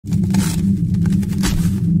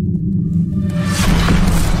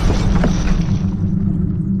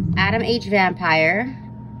Adam H. Vampire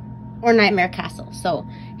or Nightmare Castle. So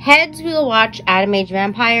heads, we'll watch Adam H.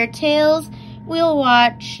 Vampire. Tails, we'll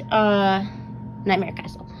watch Nightmare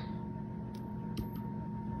Castle.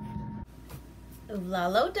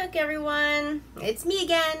 Hello, duck everyone. It's me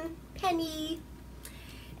again, Penny.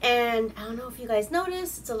 And I don't know if you guys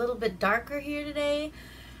noticed, it's a little bit darker here today.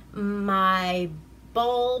 My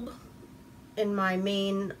bulb in my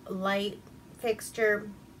main light fixture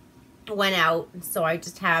went out, so I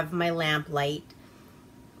just have my lamp light.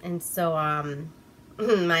 And so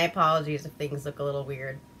my apologies if things look a little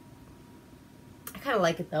weird. I kind of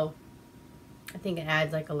like it though. I think it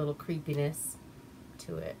adds like a little creepiness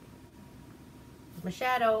to it. There's my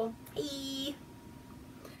shadow. Hey.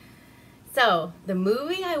 So the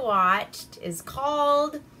movie I watched is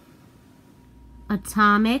called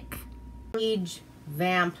Atomic Age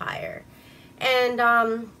Vampire.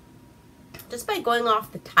 And just by going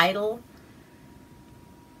off the title,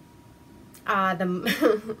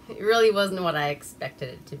 it really wasn't what I expected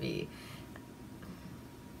it to be.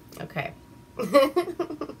 Okay.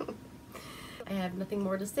 I have nothing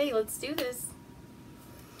more to say. Let's do this.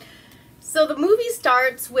 So the movie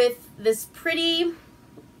starts with this pretty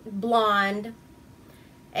blonde,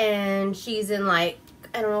 and she's in like,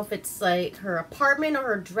 I don't know if it's like her apartment or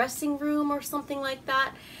her dressing room or something like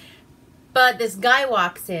that. But this guy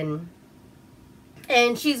walks in,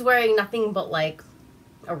 and she's wearing nothing but like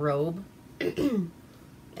a robe. And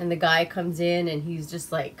the guy comes in, and he's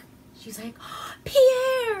just like, she's like, oh,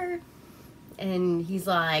 Pierre! And he's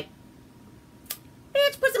like,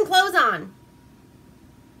 bitch, put some clothes on.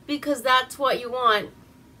 Because that's what you want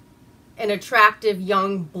an attractive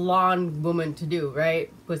young blonde woman to do,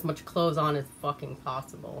 right? Put as much clothes on as fucking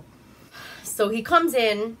possible. So he comes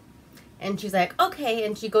in, and she's like, okay,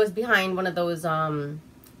 and she goes behind one of those,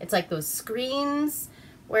 it's like those screens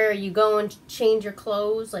where you go and change your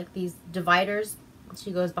clothes, like these dividers.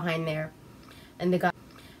 She goes behind there, and the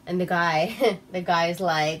guy's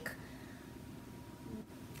like,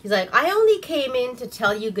 he's like, I only came in to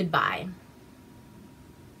tell you goodbye.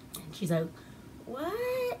 And she's like,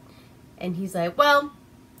 what? And he's like, well,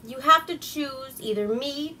 you have to choose either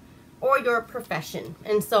me or your profession.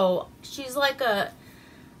 And so she's like I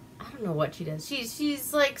don't know what she does.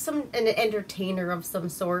 She's like an entertainer of some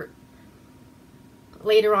sort.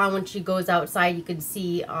 Later on, when she goes outside, you can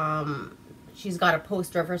see she's got a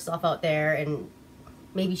poster of herself out there, and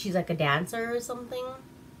maybe she's like a dancer or something.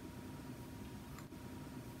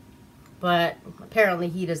 But apparently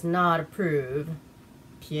he does not approve,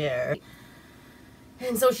 Pierre.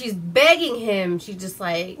 And so she's begging him. She's just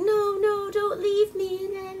like, no, no, don't leave me.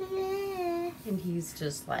 And he's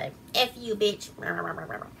just like, F you, bitch.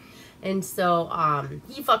 And so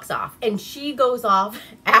he fucks off, and she goes off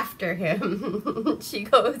after him. She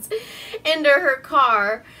goes into her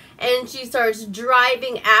car, and she starts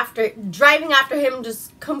driving after him,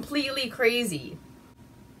 just completely crazy,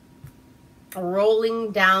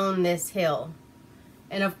 rolling down this hill.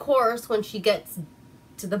 And of course, when she gets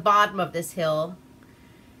to the bottom of this hill,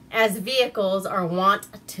 as vehicles are wont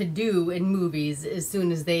to do in movies, as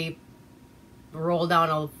soon as they roll down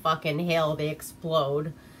a fucking hill, they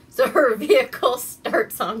explode. So her vehicle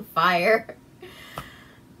starts on fire.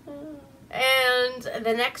 And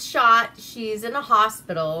the next shot, she's in a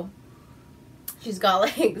hospital. She's got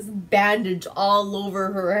like this bandage all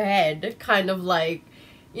over her head. Kind of like,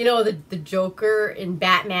 you know, the Joker in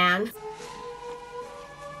Batman.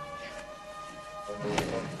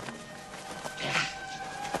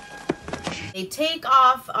 They take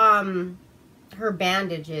off her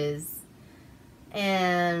bandages,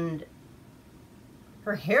 and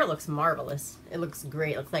her hair looks marvelous. It looks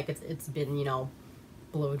great. It looks like it's been, you know,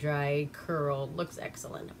 blow dry, curled. Looks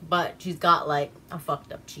excellent. But she's got like a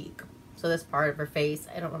fucked up cheek. So this part of her face,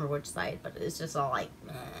 I don't remember which side, but it's just all like,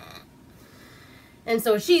 meh. And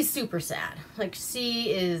so she's super sad. Like,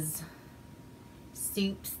 she is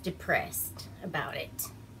soups depressed about it.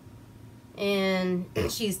 And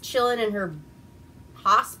she's chilling in her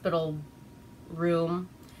hospital room,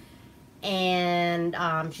 and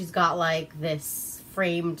she's got like this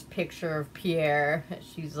framed picture of Pierre.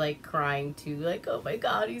 She's like crying to, like, oh my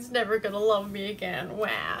god, he's never gonna love me again.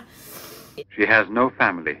 Wah. She has no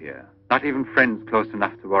family here, not even friends close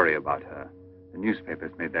enough to worry about her. The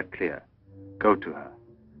newspapers made that clear. Go to her.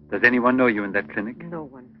 Does anyone know you in that clinic? No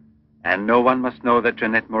one. And no one must know that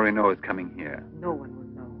Jeanette Moreno is coming here. No one will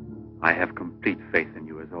know. I have complete faith in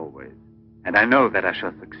you as always, and I know that I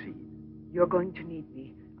shall succeed. You're going to need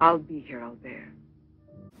me. I'll be here, Albert.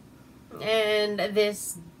 And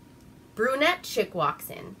this brunette chick walks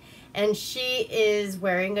in, and she is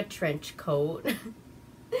wearing a trench coat.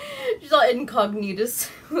 She's all incognitus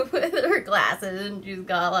with her glasses, and she's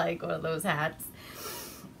got like one of those hats.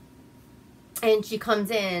 And she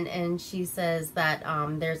comes in and she says that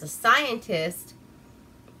there's a scientist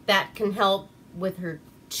that can help with her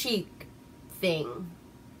cheek thing.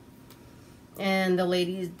 And the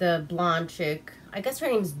lady, the blonde chick, I guess her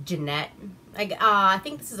name's Jeanette. I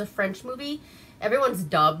think this is a French movie. Everyone's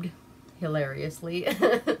dubbed hilariously.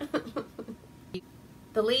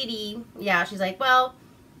 The lady, yeah, she's like, well,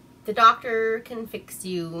 the doctor can fix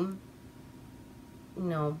you. You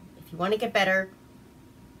know, if you want to get better,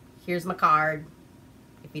 here's my card.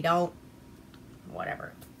 If you don't,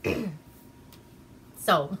 whatever.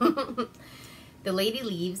 So, the lady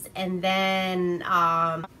leaves, and then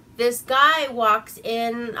this guy walks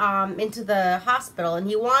in into the hospital, and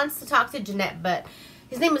he wants to talk to Jeanette, but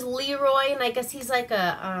his name is Leroy, and I guess he's like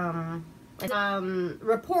a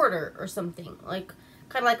reporter or something, like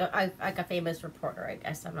kind of like a famous reporter, I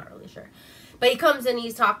guess. I'm not really sure. But he comes in,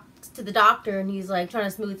 he talks to the doctor, and he's like trying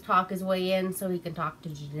to smooth talk his way in so he can talk to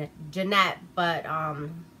Jeanette, but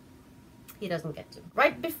he doesn't get to.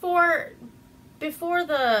 Right before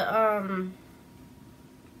the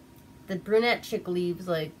brunette chick leaves,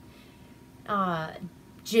 like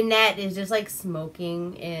Jeanette is just like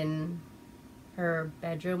smoking in her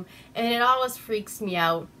bedroom, and it always freaks me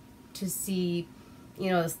out to see, you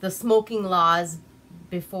know, the smoking laws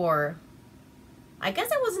before. I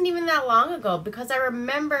guess it wasn't even that long ago, because I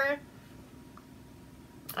remember,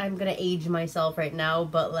 I'm gonna age myself right now,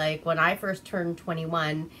 but like when I first turned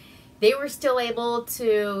 21, they were still able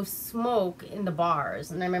to smoke in the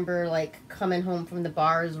bars. And I remember like coming home from the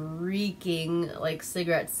bars reeking like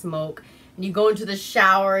cigarette smoke, and you go into the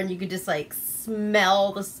shower and you could just like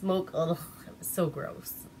smell the smoke. Ugh, it was so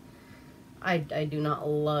gross. I do not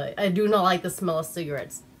like the smell of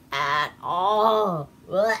cigarettes at all.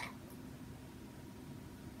 Blech.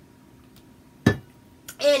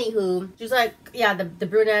 Anywho, she's like, yeah, the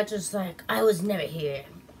brunette just like, I was never here.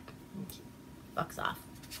 And she fucks off.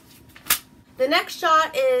 The next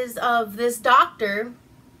shot is of this doctor,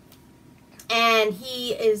 and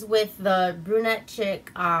he is with the brunette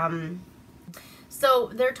chick.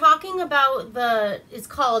 So they're talking about it's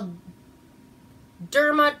called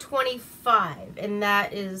Derma 25, and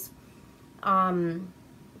that is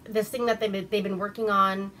this thing that they've been working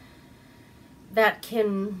on that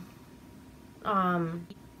can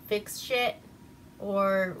fix shit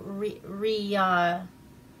or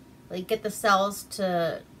like get the cells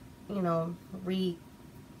to, you know,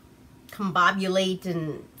 recombobulate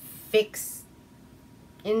and fix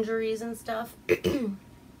injuries and stuff.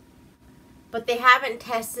 But they haven't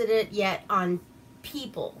tested it yet on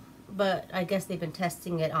people, but I guess they've been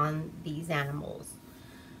testing it on these animals.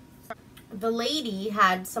 The lady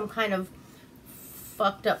had some kind of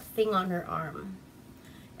fucked up thing on her arm,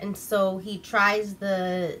 and so he tries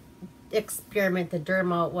the experiment, the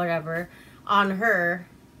derma, whatever, on her,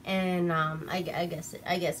 and I guess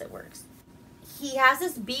it works. He has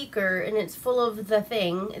this beaker, and it's full of the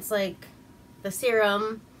thing. It's like the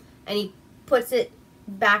serum, and he puts it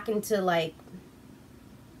back into like,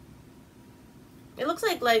 it looks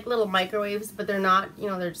like little microwaves, but they're not. You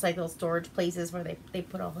know, they're just like little storage places where they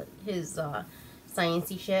put all his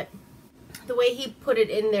sciencey shit. The way he put it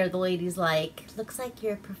in there, the lady's like, looks like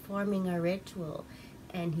you're performing a ritual.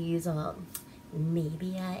 And he's all,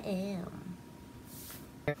 maybe I am.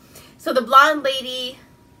 So the blonde lady,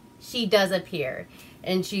 she does appear.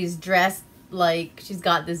 And she's dressed like, she's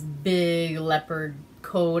got this big leopard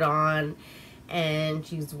coat on. And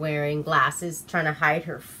she's wearing glasses, trying to hide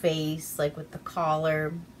her face, like with the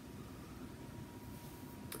collar.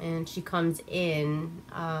 And she comes in.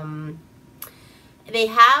 They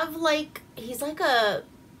have like, he's like I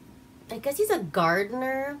guess he's a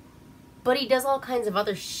gardener, but he does all kinds of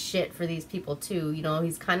other shit for these people too. You know,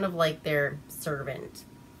 he's kind of like their servant.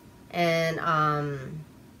 And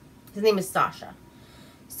his name is Sasha.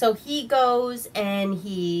 So he goes and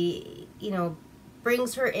he, you know,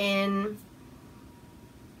 brings her in,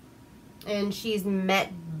 and she's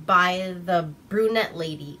met by the brunette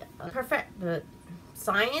lady. The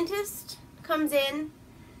scientist comes in,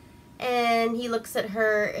 and he looks at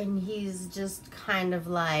her, and he's just kind of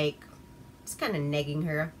like, just kind of negging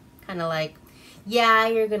her. Kind of like, yeah,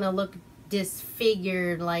 you're going to look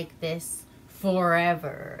disfigured like this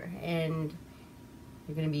forever, and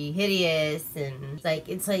you're going to be hideous, and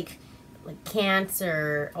it's like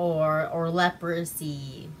cancer or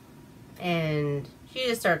leprosy. And she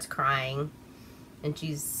just starts crying, and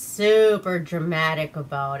she's super dramatic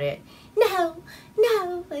about it. No,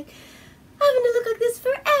 like, I'm gonna look like this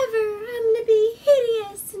forever. I'm gonna be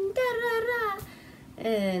hideous and da da da.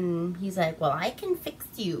 And he's like, well, I can fix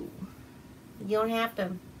you. You don't have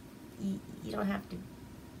to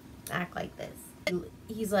act like this. And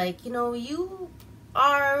he's like, you know, you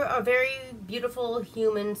are a very beautiful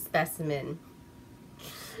human specimen.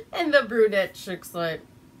 And the brunette chick's like,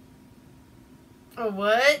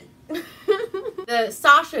 what? The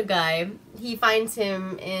Sasha guy, he finds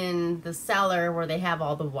him in the cellar where they have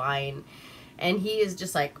all the wine. And he is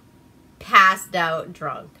just like passed out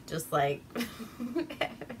drunk. Just like,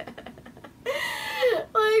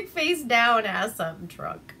 like face down, ass up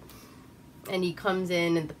drunk. And he comes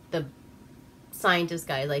in and the scientist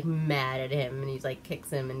guy is like mad at him. And he's like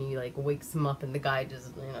kicks him and he like wakes him up. And the guy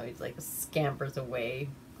just, you know, he's like scampers away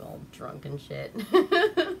all drunk and shit.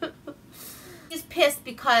 He's pissed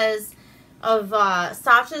because of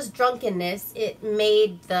Sasha's drunkenness. It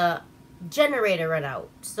made the generator run out,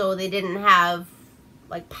 so they didn't have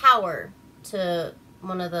like power to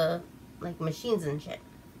one of the like machines and shit.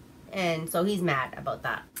 And so he's mad about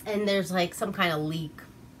that. And there's like some kind of leak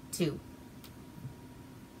too.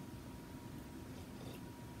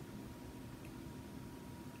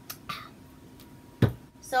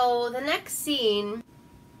 So the next scene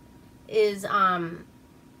is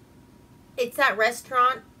it's that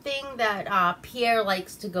restaurant thing that Pierre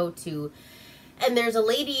likes to go to. And there's a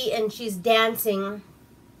lady and she's dancing.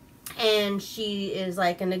 And she is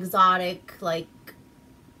like an exotic like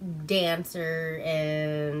dancer.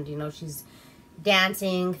 And, you know, she's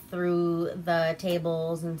dancing through the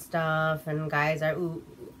tables and stuff. And guys are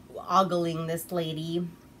ogling this lady.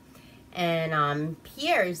 And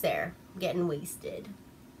Pierre is there getting wasted.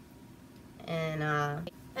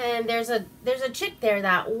 And there's a chick there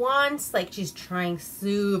that wants, like, she's trying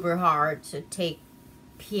super hard to take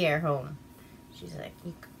Pierre home. She's like,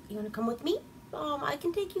 you want to come with me? I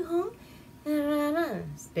can take you home.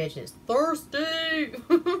 This bitch is thirsty.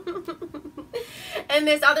 And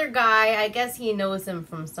this other guy, I guess he knows him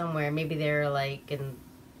from somewhere. Maybe they're like in,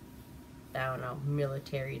 I don't know,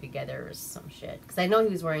 military together or some shit. Because I know he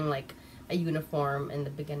was wearing like a uniform in the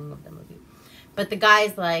beginning of the movie. But the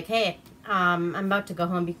guy's like, hey, I'm about to go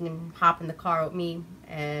home. You can hop in the car with me.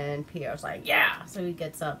 And Pierre's like, yeah. So he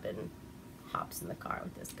gets up and hops in the car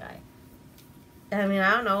with this guy. I mean,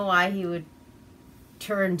 I don't know why he would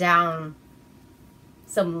turn down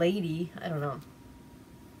some lady. I don't know.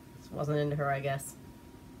 Just wasn't into her, I guess.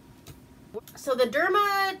 So the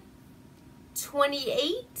Derma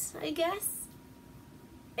 28, I guess,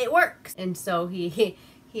 it works. And so he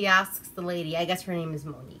asks the lady, I guess her name is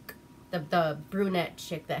Monique, the brunette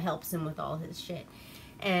chick that helps him with all his shit.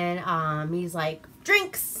 And he's like,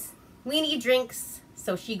 drinks! We need drinks.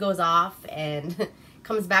 So she goes off and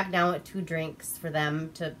comes back down with 2 drinks for them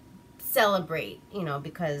to celebrate, you know,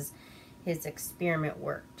 because his experiment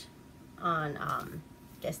worked on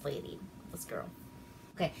this lady, this girl.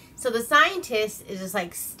 Okay, so the scientist is just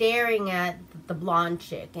like staring at the blonde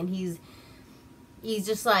chick, and he's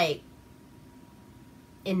just like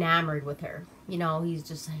enamored with her. You know, he's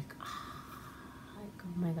just like,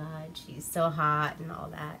 oh my god, she's so hot and all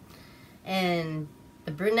that. And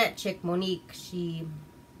the brunette chick, Monique, she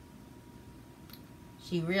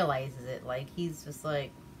realizes it. Like, he's just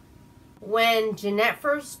like, when Jeanette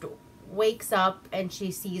first wakes up and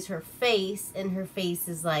she sees her face, and her face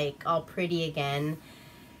is like all pretty again,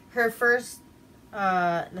 the first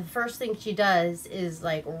thing she does is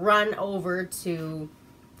like run over to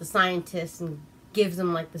the scientist and gives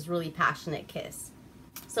him like this really passionate kiss.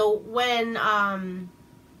 So when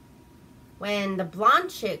the blonde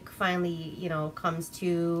chick finally, you know, comes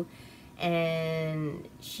to, and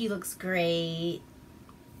she looks great,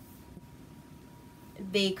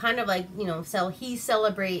 they kind of like, you know, he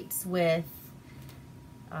celebrates with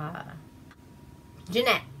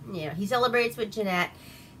Jeanette. You know, he celebrates with Jeanette,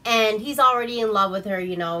 and he's already in love with her,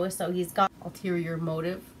 you know, so he's got ulterior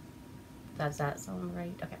motive. Does that sound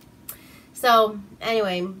right? Okay. So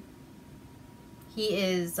anyway, he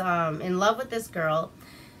is in love with this girl,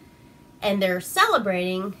 and they're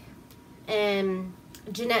celebrating, and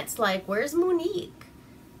Jeanette's like, where's Monique?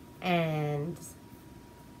 And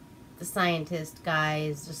the scientist guy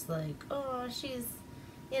is just like, oh, she's,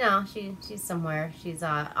 you know, she's somewhere. She's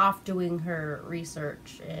off doing her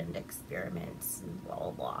research and experiments and blah, blah,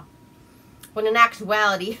 blah. When in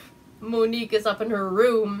actuality, Monique is up in her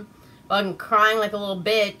room fucking crying like a little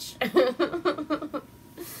bitch.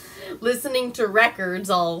 Listening to records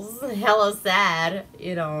all hella sad,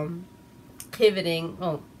 you know, pivoting.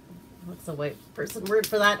 Oh, what's the white person word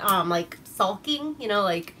for that? Like sulking, you know,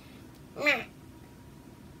 like, meh.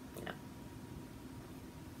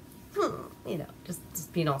 You know,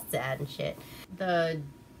 just being all sad and shit. The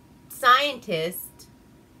scientist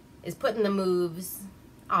is putting the moves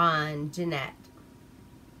on Jeanette.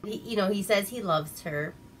 He says he loves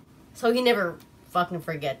her, so he never fucking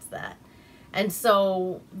forgets that. And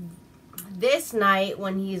so this night,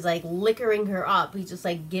 when he's like liquoring her up, he's just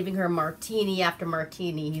like giving her martini after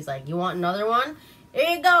martini. He's like, "You want another one?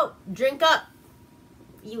 Here you go. Drink up.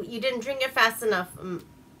 You didn't drink it fast enough.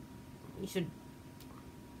 You should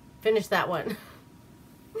finish that one."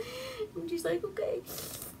 And she's like, "Okay."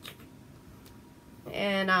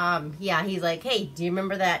 And yeah, he's like, "Hey, do you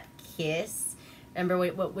remember that kiss? Remember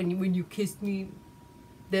when you kissed me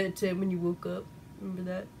that time when you woke up? Remember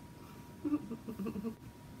that?"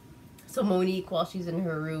 So Monique, while she's in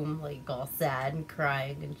her room, like all sad and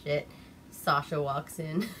crying and shit, Sasha walks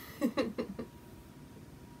in.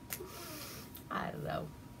 I don't know.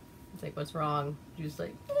 It's like, "What's wrong?" She's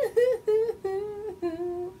like,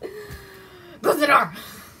 "Close the door."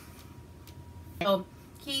 So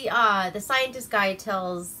the scientist guy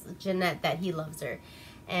tells Jeanette that he loves her,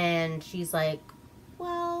 and she's like,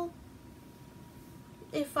 "Well,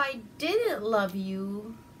 if I didn't love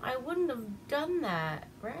you, I wouldn't have done that,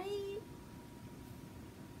 right?"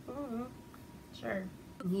 Sure.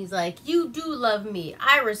 He's like, "You do love me.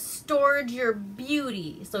 I restored your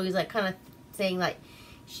beauty." So he's like kind of saying like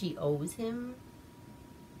she owes him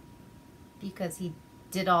because he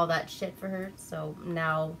did all that shit for her. So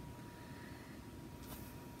now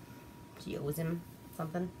she owes him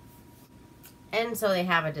something. And so they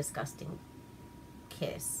have a disgusting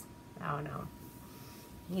kiss. I don't know.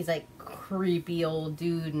 He's like creepy old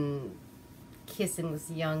dude and kissing this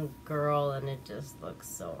young girl, and it just looks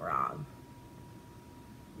so wrong.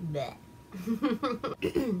 Blech.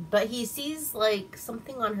 But he sees like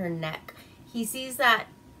something on her neck. He sees that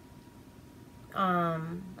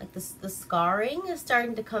like the scarring is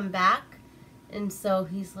starting to come back, and so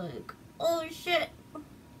he's like, "Oh shit."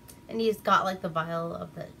 And he's got like the vial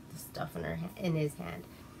of the stuff in his hand,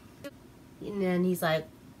 and then he's like,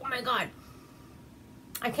 "Oh my god,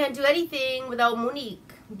 I can't do anything without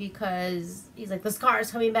Monique," because he's like, "The scar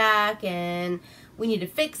is coming back and we need to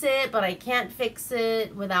fix it, but I can't fix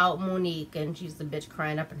it without Monique." And she's the bitch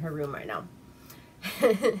crying up in her room right now.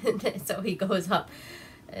 So he goes up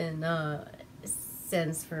and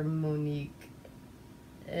sends for Monique.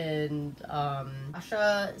 And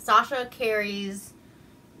Sasha carries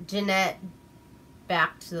Jeanette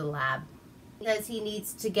back to the lab because he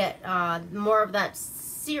needs to get more of that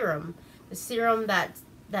serum. The serum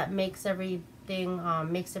that makes everything,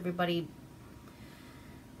 makes everybody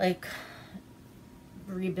like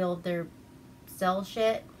rebuild their cell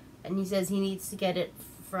shit. And he says he needs to get it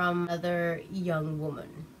from another young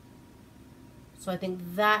woman. So I think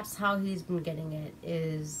that's how he's been getting it,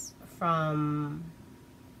 is from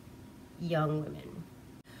young women.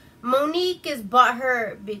 Monique is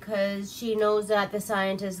butthurt because she knows that the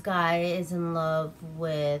scientist guy is in love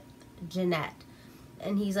with Jeanette.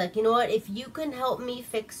 And he's like, "You know what? If you can help me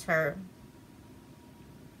fix her,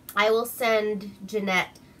 I will send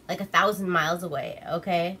Jeanette like 1,000 miles away,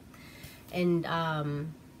 okay?" And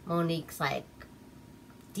Monique's like,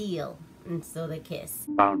 "Deal." And so they kiss.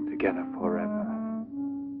 Bound together forever.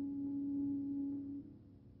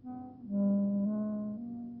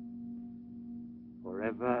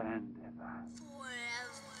 Forever and ever.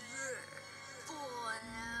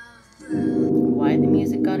 Why the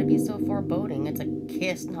music gotta be so foreboding? It's a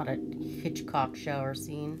kiss, not a Hitchcock shower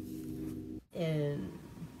scene. And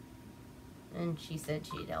she said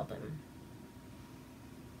she'd help him.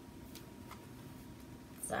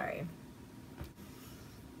 Sorry.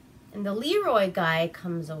 And the Leroy guy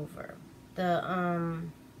comes over. The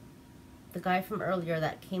guy from earlier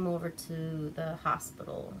that came over to the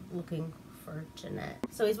hospital looking for Jeanette.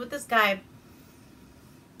 So he's with this guy,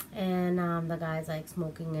 and the guy's like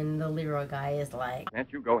smoking, and the Leroy guy is like, Can't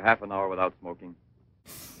you go half an hour without smoking?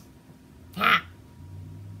 "Ha!"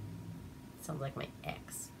 Sounds like my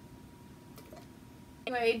ex.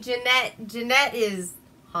 Anyway, Jeanette is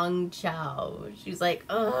Hung Chow. She's like,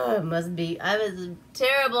 "Oh, it must be, I have a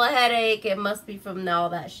terrible headache. It must be from all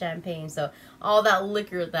that champagne." So all that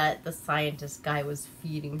liquor that the scientist guy was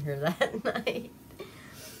feeding her that night.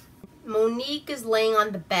 Monique is laying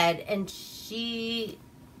on the bed, and she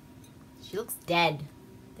looks dead.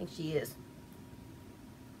 I think she is.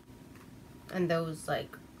 And those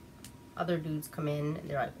like other dudes come in, and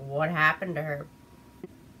they're like, "What happened to her?"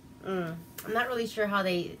 I'm not really sure how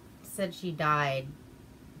they said she died,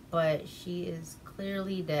 but she is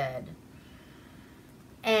clearly dead.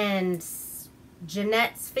 And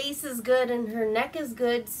Jeanette's face is good and her neck is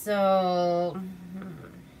good, so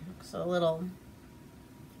looks a little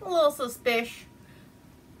suspicious.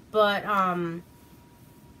 But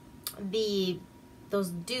the those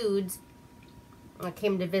dudes that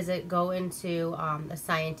came to visit go into the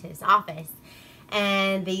scientist's office,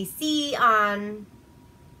 and they see on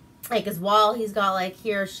like his wall he's got like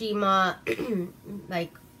Hiroshima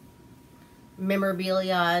like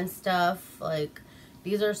memorabilia and stuff. Like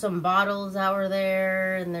these are some bottles that were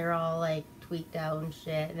there, and they're all like tweaked out and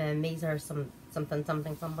shit. And then these are some something.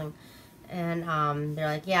 And they're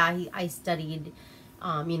like, yeah, I studied,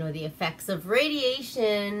 you know, the effects of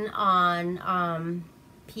radiation on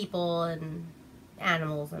people and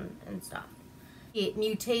animals and stuff.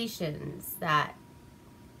 Mutations that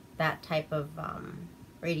type of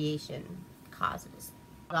radiation causes.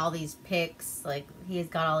 All these pics, like he's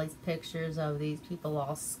got all these pictures of these people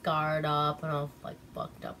all scarred up and all like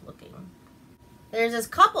fucked up looking. There's this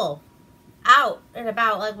couple out and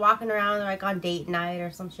about, like walking around, like on date night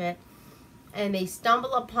or some shit, and they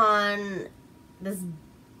stumble upon this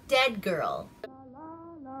dead girl.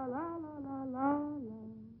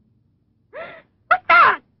 What's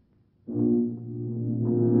that?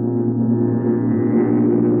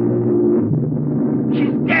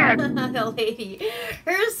 She's dead. The lady,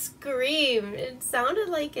 her scream, it sounded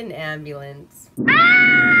like an ambulance.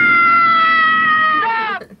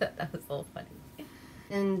 That was so funny.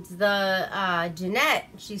 And the Jeanette,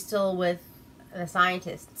 she's still with the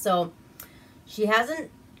scientist, so she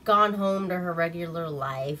hasn't gone home to her regular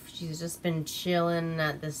life. She's just been chilling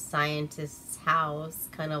at this scientist's house,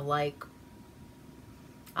 kind of like,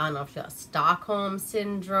 I don't know if she got Stockholm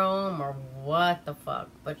syndrome or what the fuck,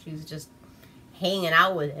 but she's just hanging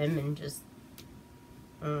out with him and just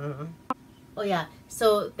oh yeah,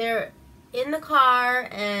 so they're in the car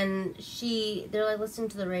and they're like listening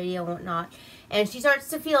to the radio and whatnot, and she starts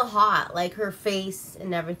to feel hot, like her face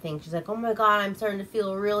and everything. She's like, oh my god, I'm starting to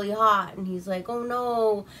feel really hot. And he's like, oh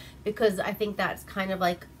no, because I think that's kind of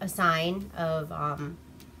like a sign of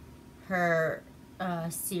her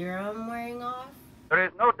serum wearing off. There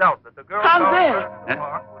is no doubt that the girl Found there. found in the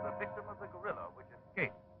park was a victim of the gorilla which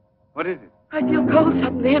escaped. What is it? I feel cold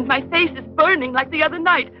suddenly, and my face is burning like the other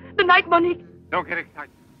night. The night Monique... Don't get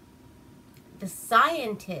excited. The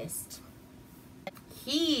scientist,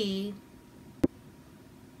 he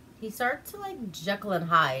starts to like Jekyll and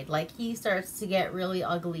Hyde. Like he starts to get really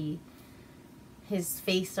ugly. His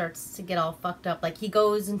face starts to get all fucked up. Like he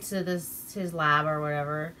goes into his lab or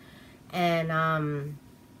whatever, and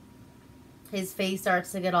his face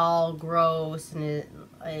starts to get all gross, and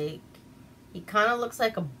he kind of looks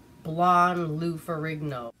like a blonde Lou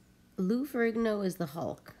Ferrigno. Lou Ferrigno is the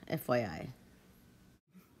Hulk, FYI.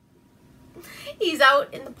 He's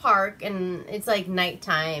out in the park and it's like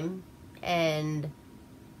nighttime, and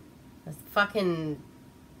this fucking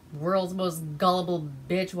world's most gullible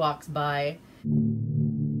bitch walks by.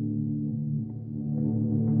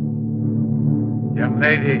 Young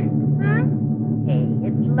lady, Hey,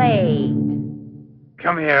 it's late.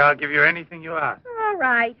 come here. I'll give you anything you ask. All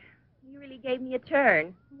right. You really gave me a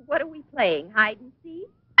turn. What are we playing? Hide and seek?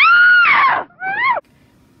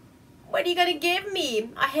 What are you gonna give me?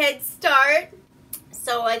 A head start?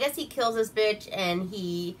 So I guess he kills this bitch and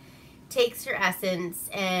he takes her essence,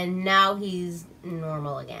 and now he's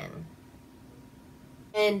normal again.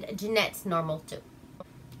 And Jeanette's normal too.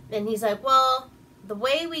 And he's like, well, the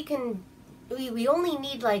way we can, we only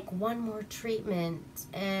need like one more treatment,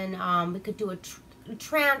 and we could do a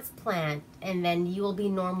transplant, and then you will be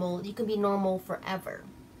normal. You can be normal forever.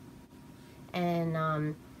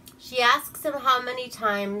 And she asks him how many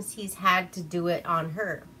times he's had to do it on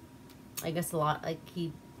her. I guess a lot. Like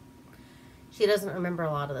she doesn't remember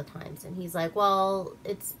a lot of the times, and he's like, well,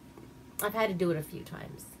 I've had to do it a few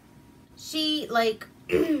times. She like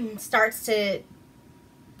starts to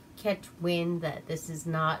catch wind that this is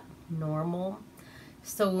not normal,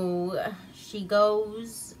 so she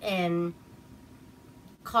goes and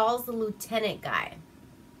calls the lieutenant guy.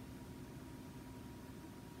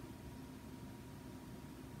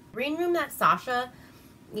 Green room that Sasha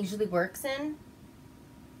usually works in,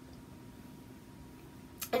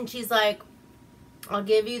 and she's like, I'll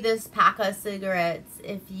give you this pack of cigarettes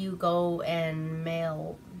if you go and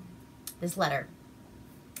mail this letter,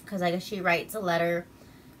 because I guess she writes a letter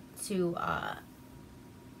to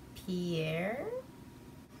Pierre.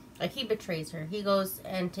 Like he betrays her. He goes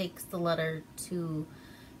and takes the letter to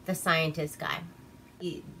the scientist guy.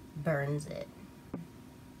 He burns it.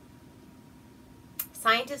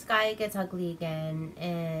 Scientist guy gets ugly again,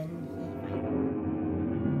 and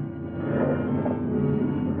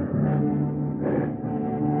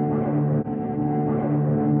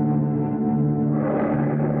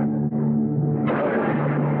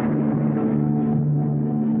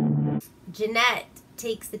Jeanette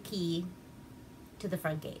takes the key to the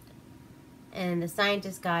front gate. And the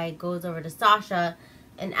scientist guy goes over to Sasha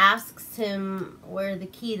and asks him where the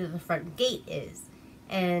key to the front gate is.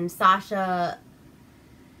 And Sasha,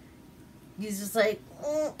 he's just like,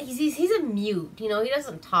 he's a mute, you know, he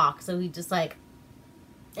doesn't talk, so he just like,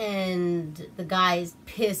 and the guy's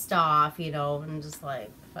pissed off, you know, and just like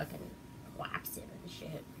fucking whaps him and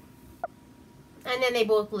shit. And then they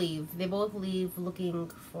both leave. They both leave looking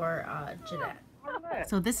for Jeanette.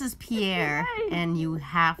 So this is Pierre, and you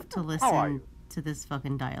have to listen to this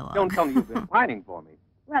fucking dialogue. Don't tell me you've been pining for me.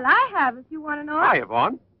 Well, I have, if you want to know. Hi,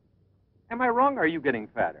 Yvonne. Am I wrong, or are you getting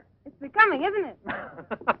fatter? It's becoming, isn't it?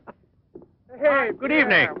 Hey, good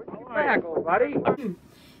evening. Welcome back, old buddy.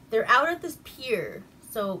 They're out at this pier.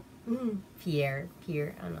 So, pier, I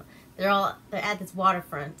don't know. They're at this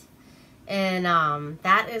waterfront. And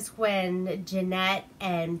that is when Jeanette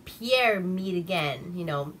and Pierre meet again. You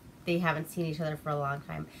know, they haven't seen each other for a long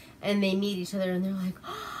time. And they meet each other and they're like,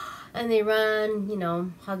 and they run, you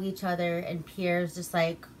know, hug each other. And Pierre's just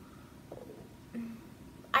like,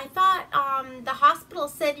 I thought the hospital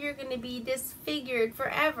said you're going to be disfigured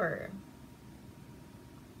forever.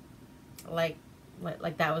 Like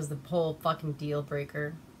that was the whole fucking deal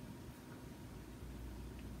breaker.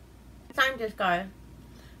 Scientist guy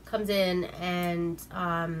comes in and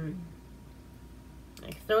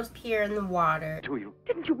throws Pierre in the water. To you.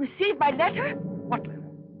 Didn't you receive my letter? What letter?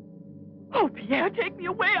 Oh, Pierre, take me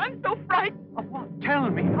away. I'm so frightened. Of what? Tell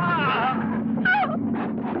me.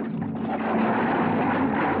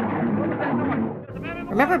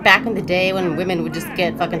 Remember back in the day when women would just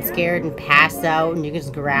get fucking scared and pass out and you could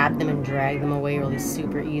just grab them and drag them away really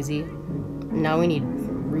super easy? Now we need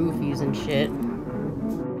roofies and shit.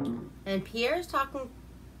 And Pierre's talking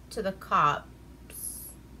to the cops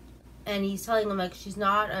and he's telling them like she's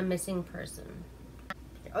not a missing person.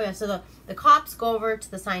 Oh yeah, so the cops go over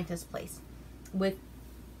to the scientist's place with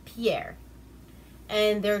Pierre.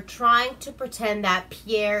 And they're trying to pretend that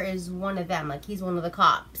Pierre is one of them, like he's one of the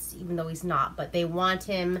cops, even though he's not. But they want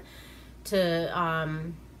him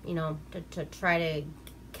to, you know, to try to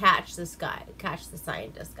catch this guy, catch the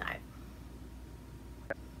scientist guy.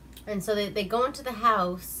 And so they go into the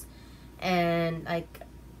house, and like,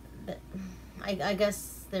 I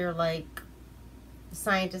guess they're like, the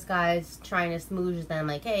scientist guy's trying to smooch them,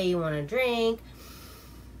 like, hey, you want a drink?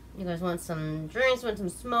 You guys want some drinks, want some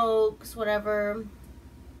smokes, whatever.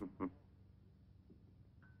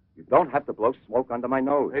 You don't have to blow smoke under my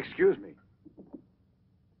nose. Excuse me.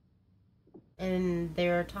 And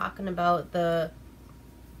they're talking about the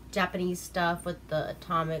Japanese stuff with the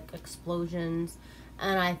atomic explosions.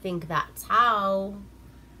 And I think that's how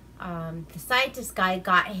the scientist guy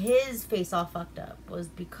got his face all fucked up, was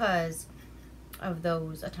because of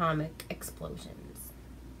those atomic explosions.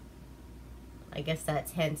 I guess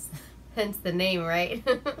that's hence the name, right?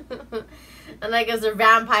 And I guess they're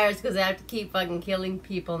vampires because they have to keep fucking killing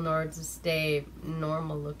people in order to stay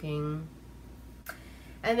normal looking.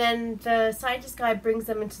 And then the scientist guy brings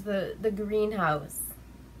them into the greenhouse.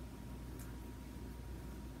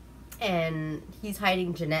 And he's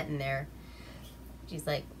hiding Jeanette in there. She's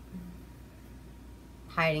like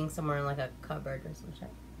hiding somewhere in like a cupboard or some shit.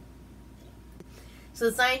 So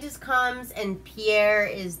the scientist comes and Pierre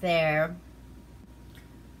is there.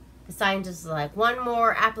 The scientist is like, one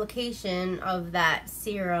more application of that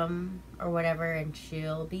serum or whatever and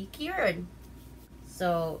she'll be cured.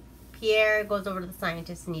 So Pierre goes over to the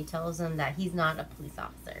scientist and he tells him that he's not a police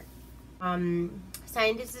officer.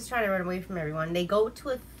 Scientist is trying to run away from everyone. They go to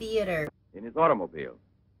a theater. In his automobile.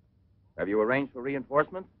 Have you arranged for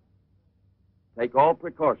reinforcements? Take all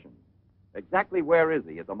precautions. Exactly where is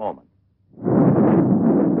he at the moment?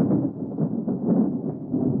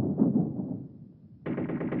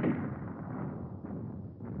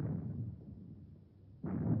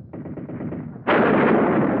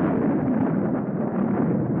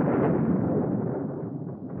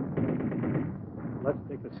 Let's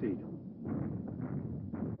take a seat.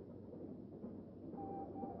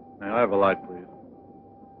 May I have a light, please?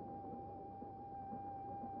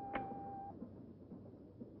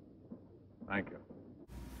 Thank you.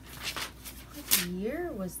 What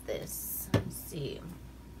year was this? Let's see.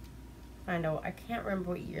 I know, I can't remember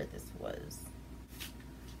what year this was.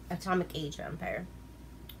 Atomic Age Vampire.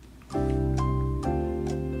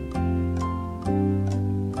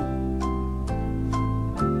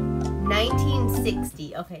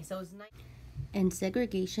 1960. Okay, so it was and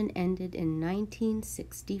segregation ended in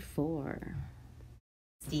 1964.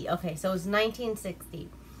 Okay, so it was 1960.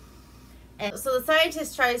 And so the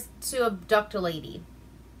scientist tries to abduct a lady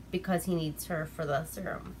because he needs her for the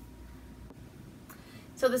serum.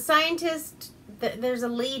 So the scientist, there's a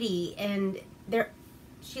lady, and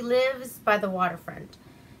she lives by the waterfront,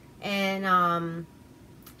 and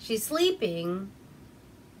she's sleeping.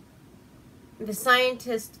 The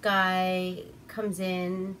scientist guy comes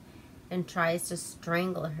in and tries to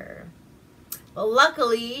strangle her. But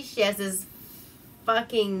luckily, she has this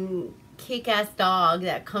fucking kick-ass dog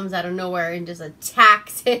that comes out of nowhere and just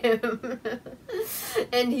attacks him.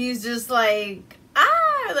 And he's just like,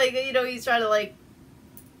 ah! Like, you know, he's trying to, like,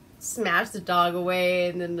 smash the dog away,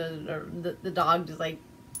 and then the dog just, like...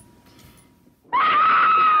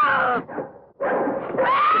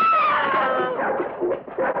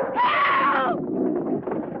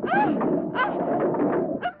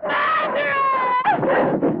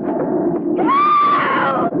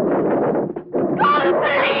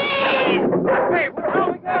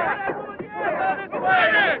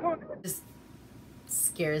 Just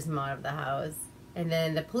scares him out of the house. And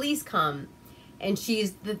then the police come, and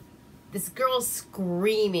this girl's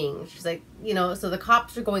screaming. She's like, you know, so the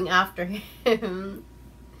cops are going after him.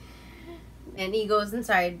 And he goes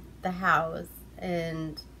inside the house,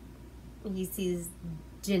 and he sees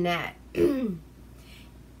Jeanette.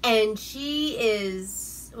 And she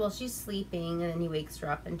is, well, she's sleeping, and then he wakes her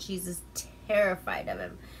up, and she's just terrified of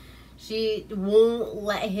him. She won't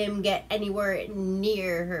let him get anywhere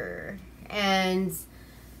near her. And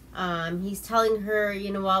he's telling her,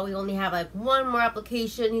 you know what, we only have like one more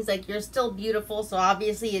application. He's like, you're still beautiful, so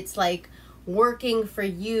obviously it's like working for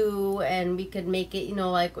you, and we could make it, you know,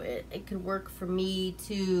 like it could work for me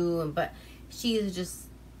too. But she's just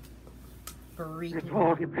freaking. It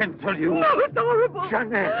all depends on you. No, it's horrible.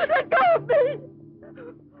 Jeanette. Let go of me.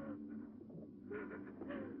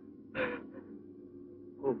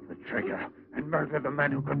 Pull the trigger and murder the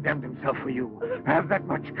man who condemned himself for you. Have that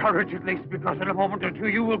much courage at least, because in a moment or two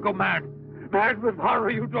you will go mad. Mad with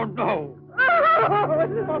horror you don't know.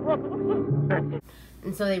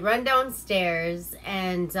 And so they run downstairs,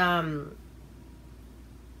 and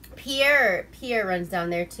Pierre runs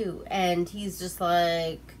down there too, and he's just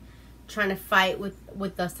like trying to fight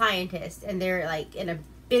with the scientist, and they're like in a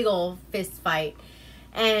big old fist fight,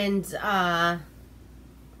 and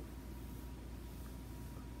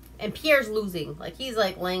Pierre's losing. Like, he's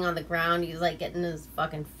like laying on the ground, he's like getting his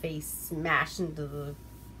fucking face smashed into the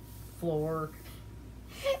floor.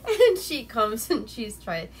 And she comes and she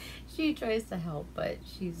tries to help, but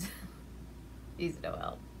she's no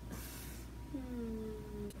help.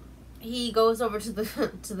 He goes over to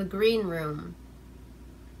the green room,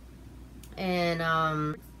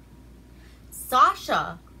 and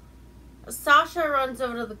Sasha runs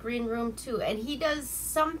over to the green room too, and he does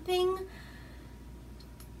something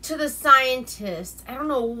to the scientist. I don't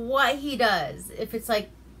know what he does. If it's like,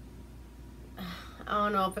 I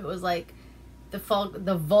don't know if it was like the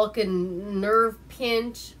Vulcan nerve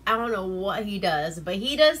pinch. I don't know what he does, but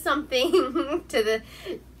he does something to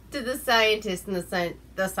the scientist, and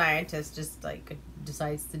the scientist just like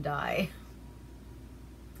decides to die.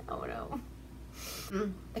 I don't know.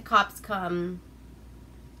 The cops come,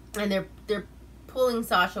 and they're pulling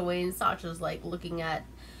Sasha away, and Sasha's like looking at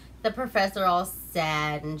the professor all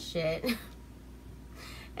sad and shit.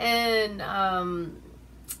 And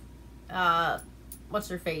what's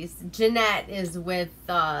her face? Jeanette is with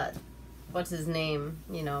what's his name?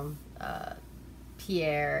 You know,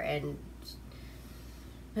 Pierre, and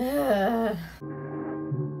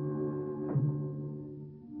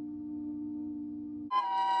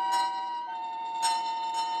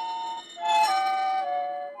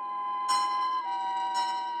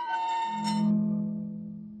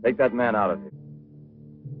Take that man out of here.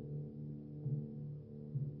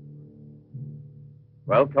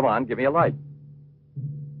 Well, come on, give me a light.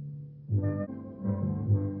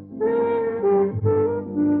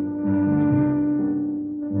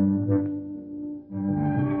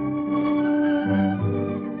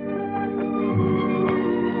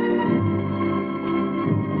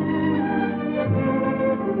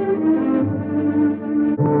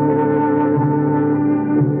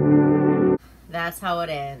 that's how it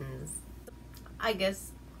ends. I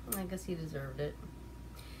guess he deserved it.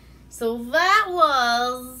 So that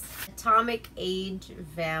was Atomic Age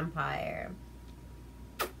Vampire.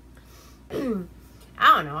 I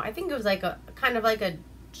don't know. I think it was like a kind of like a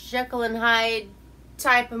Jekyll and Hyde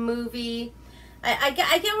type of movie. I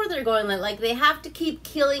get where they're going. Like they have to keep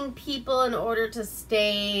killing people in order to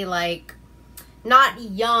stay like not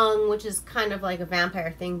young, which is kind of like a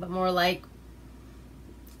vampire thing, but more like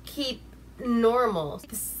keep normal.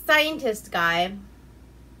 The scientist guy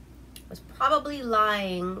was probably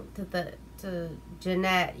lying to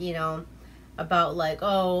Jeanette, you know, about like,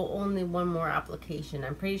 oh, only one more application.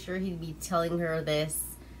 I'm pretty sure he'd be telling her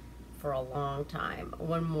this for a long time.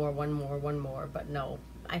 One more, but no,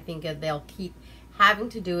 I think they'll keep having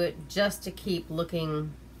to do it just to keep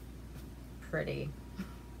looking pretty.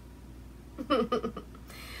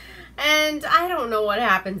 And I don't know what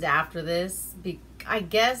happens after this. I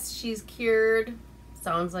guess she's cured.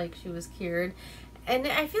 Sounds like she was cured. And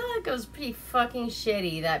I feel like it was pretty fucking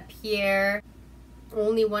shitty that Pierre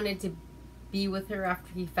only wanted to be with her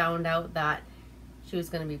after he found out that she was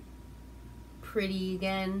going to be pretty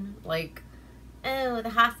again. Like, oh,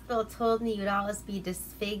 the hospital told me you'd always be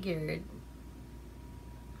disfigured.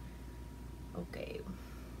 Okay.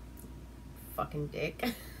 Fucking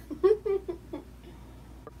dick.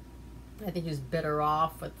 I think he was better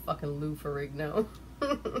off with fucking Lou Ferrigno.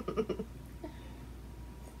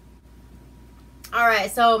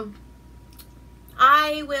 Alright, so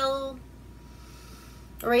I will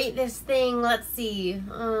rate this thing. Let's see. Give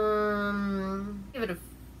it a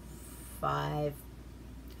 5.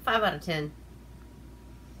 5 out of 10.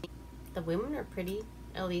 The women are pretty.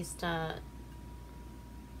 At least the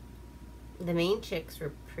main chicks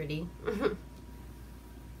were pretty.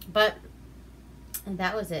 But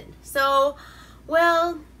that was it. So,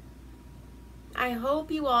 well, I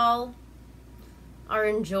hope you all are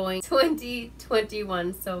enjoying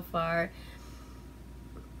 2021 so far.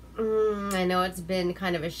 I know it's been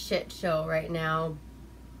kind of a shit show right now,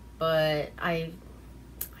 but I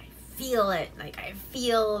feel it. Like, I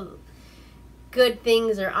feel good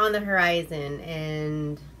things are on the horizon,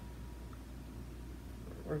 and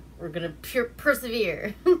we're gonna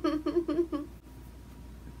persevere.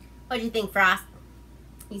 What do you think, Frost?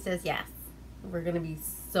 He says yes. We're gonna be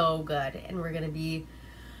so good, and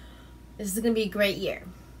this is gonna be a great year,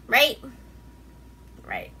 right?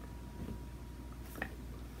 Right.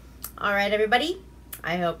 All right, everybody.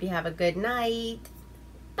 I hope you have a good night.